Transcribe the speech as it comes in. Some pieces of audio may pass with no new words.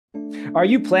Are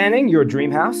you planning your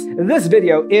dream house? This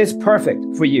video is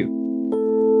perfect for you.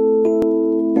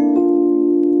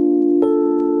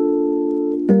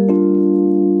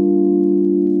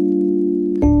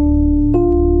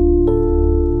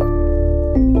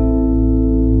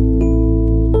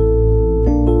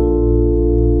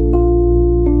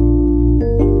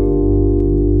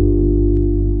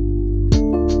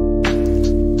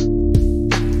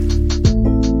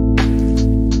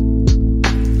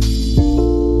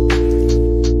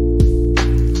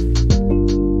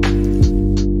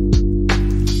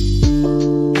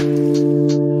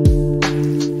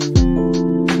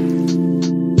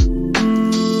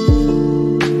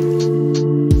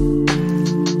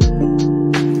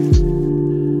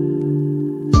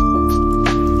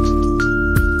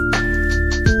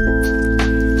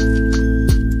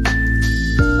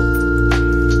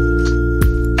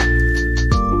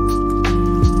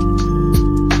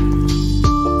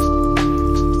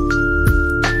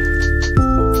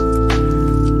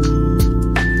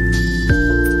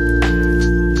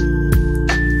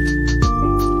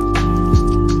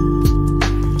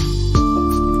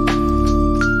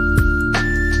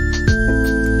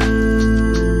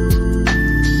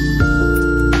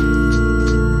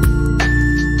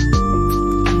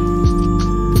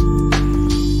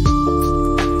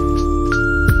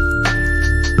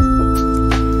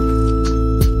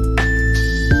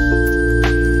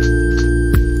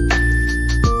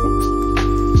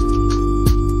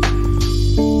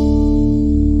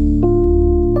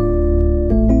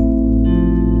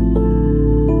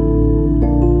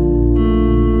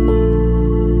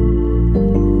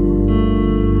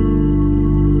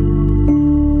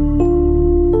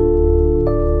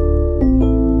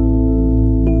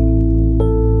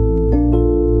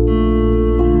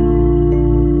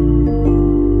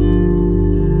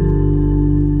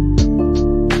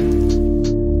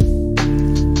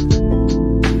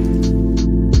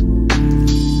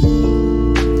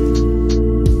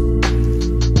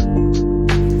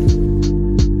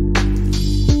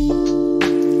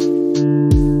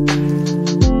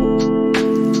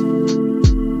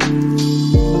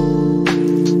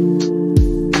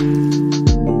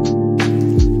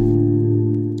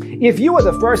 If you are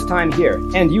the first time here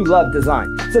and you love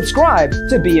design, subscribe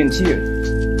to Be in Tune.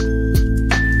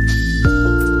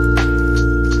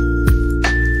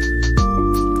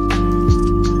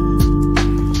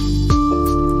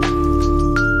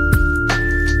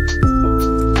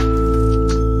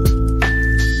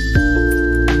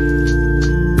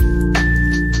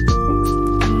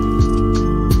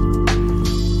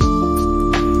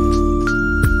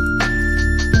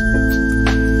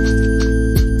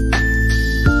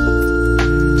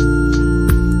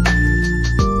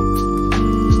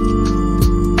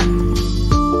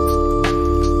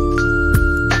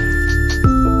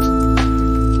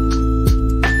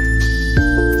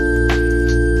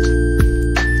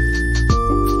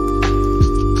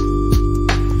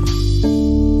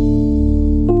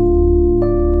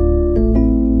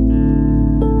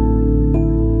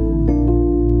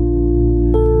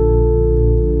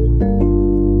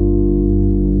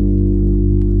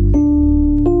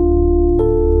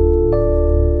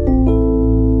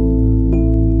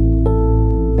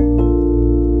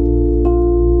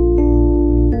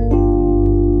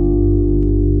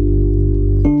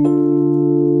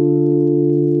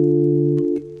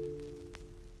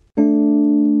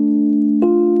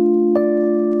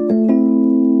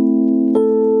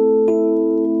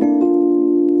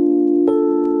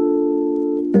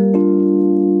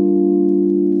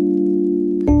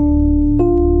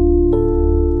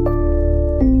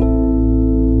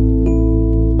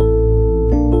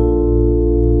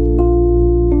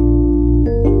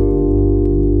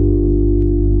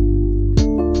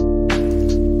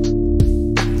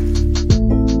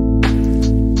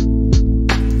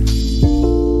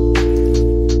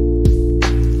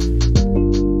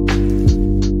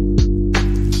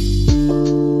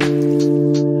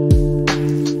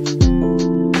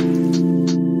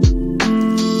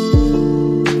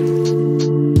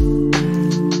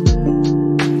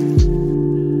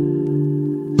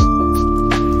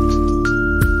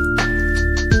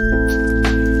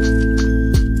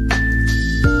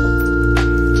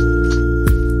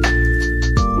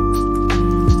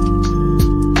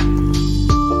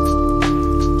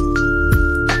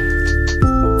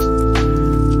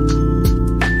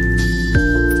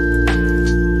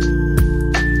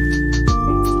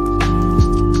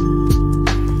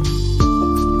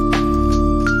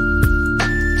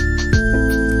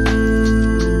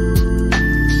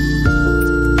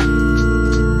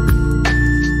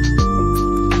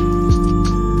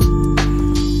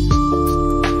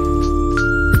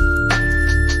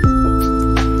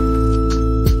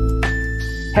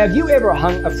 Have you ever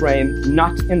hung a frame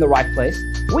not in the right place?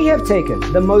 We have taken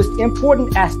the most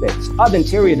important aspects of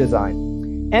interior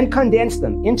design and condensed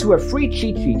them into a free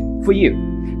cheat sheet for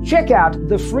you. Check out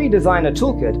the free designer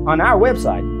toolkit on our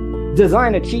website,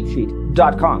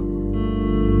 designercheatsheet.com.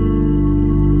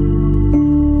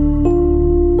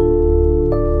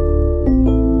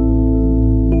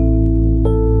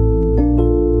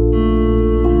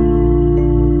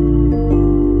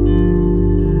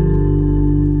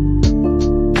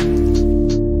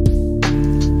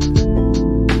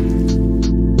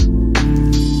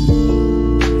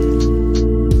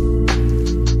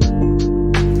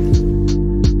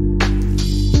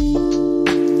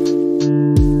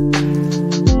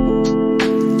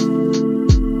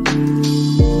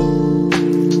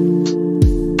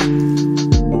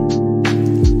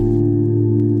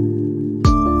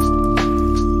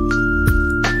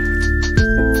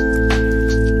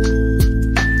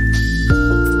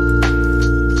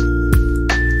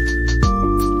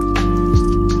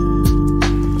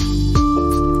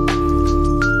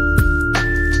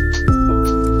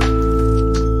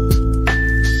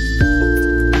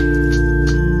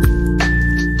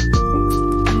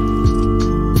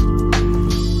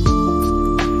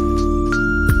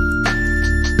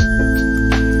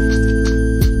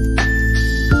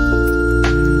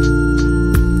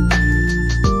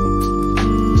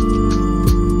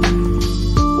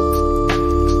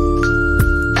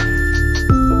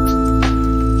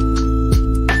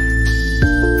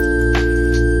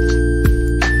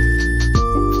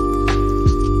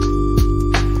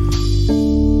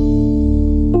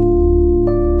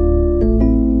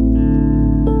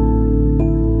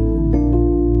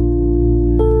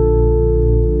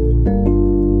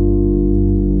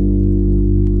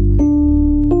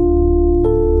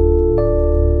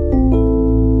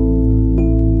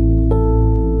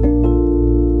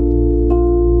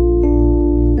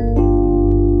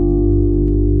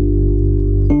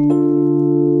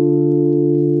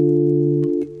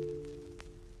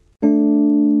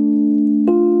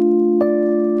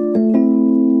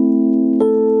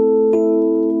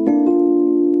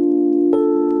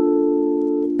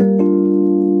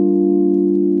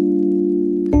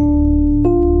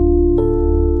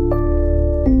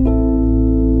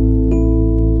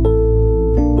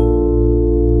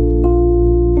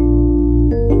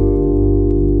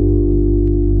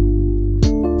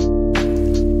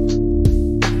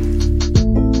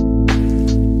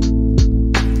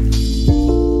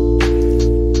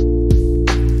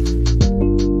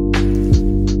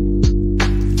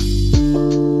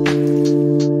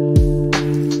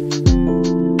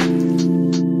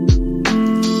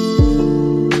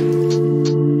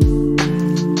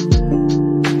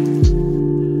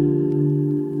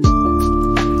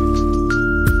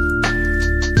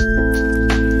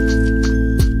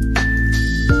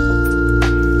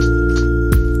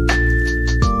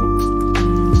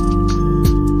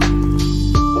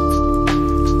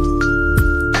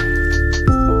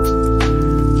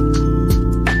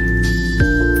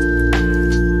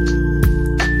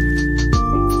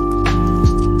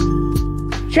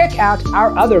 Check out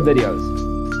our other videos.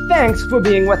 Thanks for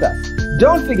being with us.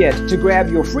 Don't forget to grab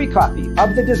your free copy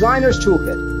of the Designer's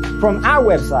Toolkit from our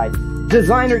website,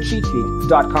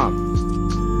 designercheatsheet.com.